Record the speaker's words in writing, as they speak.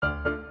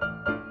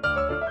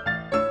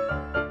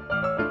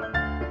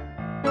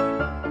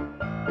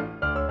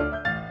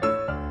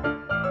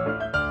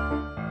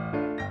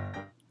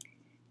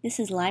This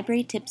is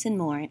Library Tips and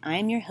More, and I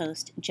am your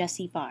host,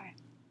 Jessi Barr.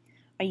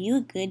 Are you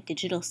a good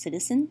digital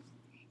citizen?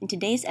 In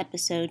today's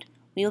episode,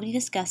 we will be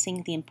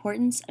discussing the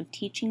importance of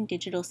teaching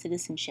digital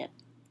citizenship.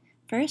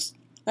 First,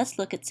 let's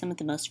look at some of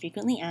the most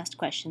frequently asked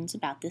questions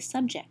about this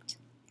subject.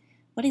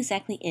 What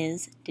exactly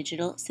is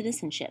digital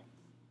citizenship?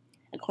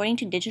 According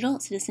to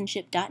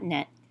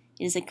digitalcitizenship.net,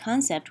 it is a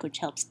concept which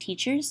helps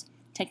teachers,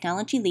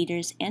 technology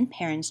leaders, and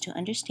parents to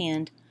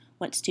understand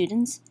what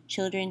students,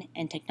 children,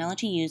 and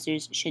technology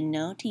users should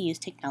know to use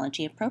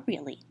technology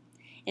appropriately.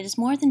 It is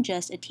more than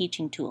just a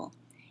teaching tool.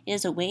 It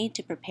is a way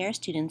to prepare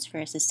students for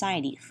a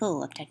society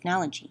full of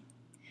technology.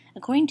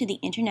 According to the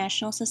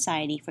International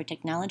Society for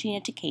Technology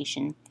and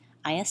Education,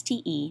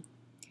 ISTE,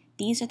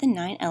 these are the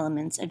 9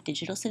 elements of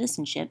digital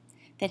citizenship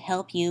that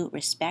help you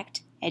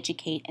respect,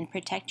 educate, and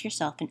protect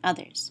yourself and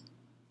others.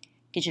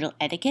 Digital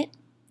etiquette,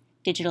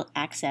 digital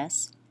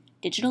access,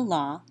 digital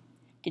law,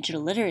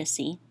 digital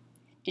literacy,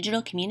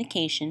 digital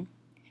communication,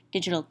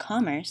 digital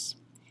commerce,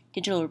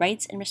 digital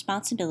rights and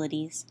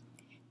responsibilities,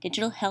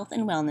 digital health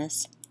and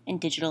wellness, and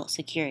digital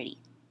security.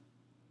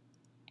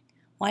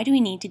 Why do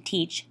we need to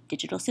teach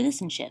digital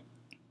citizenship?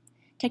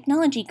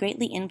 Technology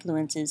greatly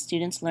influences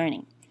students'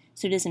 learning,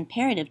 so it is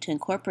imperative to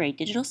incorporate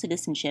digital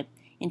citizenship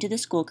into the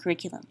school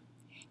curriculum.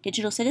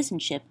 Digital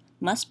citizenship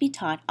must be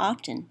taught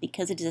often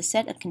because it is a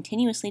set of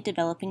continuously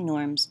developing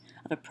norms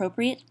of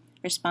appropriate,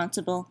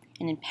 responsible,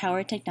 and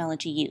empowered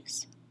technology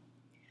use.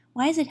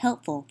 Why is it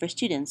helpful for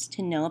students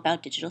to know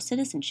about digital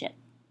citizenship?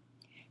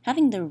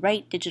 Having the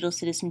right digital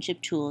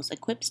citizenship tools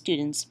equip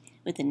students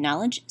with the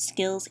knowledge,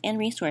 skills, and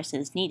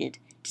resources needed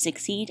to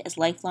succeed as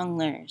lifelong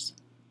learners.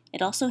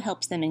 It also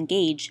helps them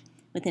engage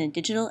within a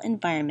digital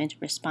environment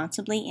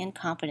responsibly and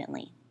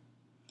confidently.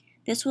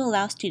 This will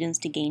allow students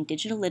to gain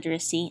digital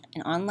literacy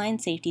and online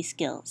safety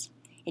skills.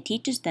 It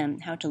teaches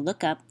them how to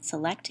look up,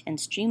 select, and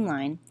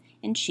streamline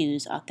and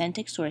choose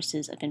authentic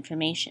sources of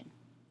information.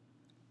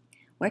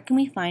 Where can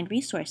we find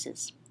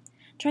resources?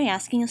 Try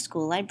asking a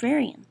school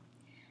librarian.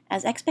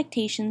 As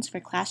expectations for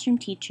classroom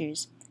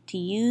teachers to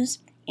use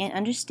and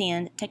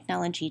understand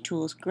technology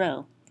tools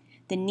grow,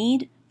 the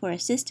need for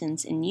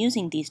assistance in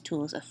using these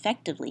tools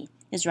effectively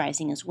is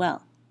rising as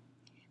well.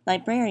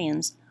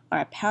 Librarians are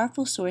a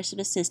powerful source of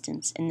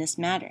assistance in this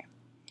matter.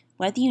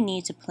 Whether you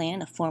need to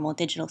plan a formal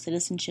digital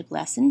citizenship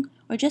lesson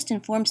or just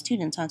inform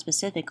students on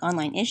specific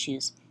online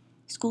issues,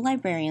 school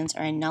librarians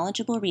are a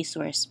knowledgeable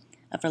resource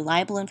of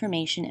reliable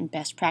information and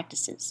best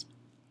practices.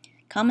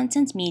 Common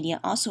Sense Media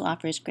also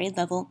offers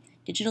grade-level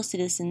digital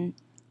citizen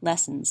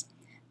lessons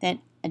that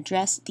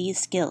address these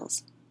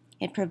skills.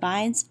 It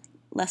provides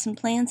lesson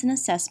plans and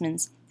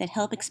assessments that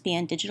help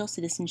expand digital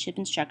citizenship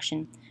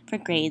instruction for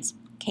grades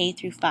K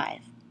through 5.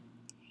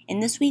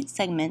 In this week's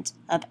segment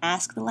of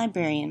Ask the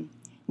Librarian,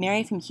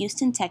 Mary from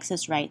Houston,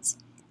 Texas writes,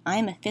 "I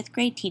am a 5th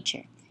grade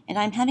teacher, and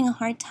I'm having a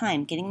hard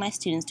time getting my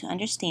students to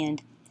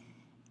understand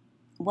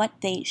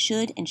what they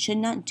should and should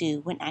not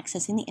do when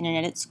accessing the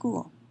internet at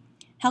school.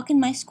 How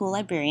can my school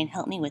librarian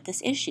help me with this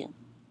issue?"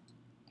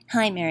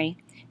 Hi, Mary.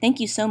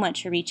 Thank you so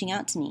much for reaching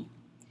out to me.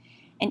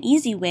 An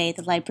easy way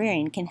the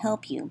librarian can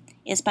help you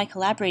is by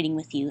collaborating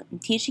with you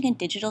and teaching a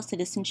digital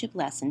citizenship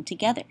lesson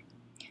together.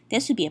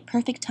 This would be a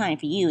perfect time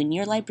for you and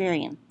your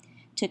librarian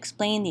to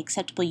explain the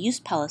acceptable use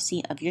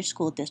policy of your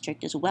school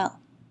district as well.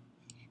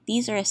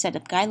 These are a set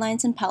of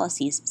guidelines and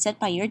policies set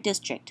by your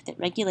district that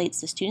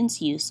regulates the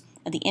student's use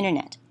of the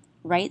internet,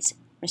 rights,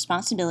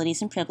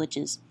 responsibilities, and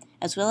privileges,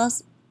 as well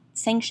as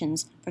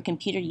sanctions for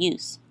computer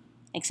use.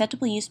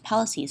 Acceptable use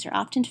policies are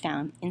often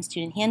found in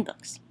student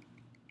handbooks.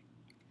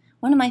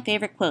 One of my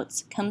favorite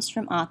quotes comes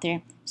from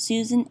author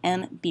Susan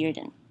M.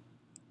 Bearden.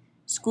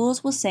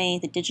 "Schools will say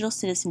that digital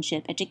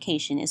citizenship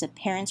education is a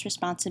parent's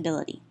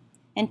responsibility,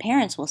 and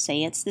parents will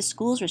say it's the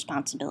school's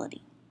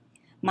responsibility.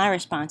 My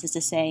response is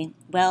to say,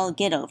 well,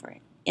 get over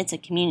it. It's a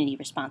community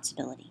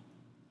responsibility."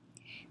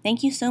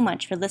 Thank you so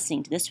much for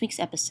listening to this week's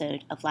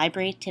episode of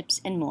Library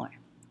Tips and More.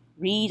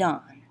 Read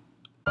on.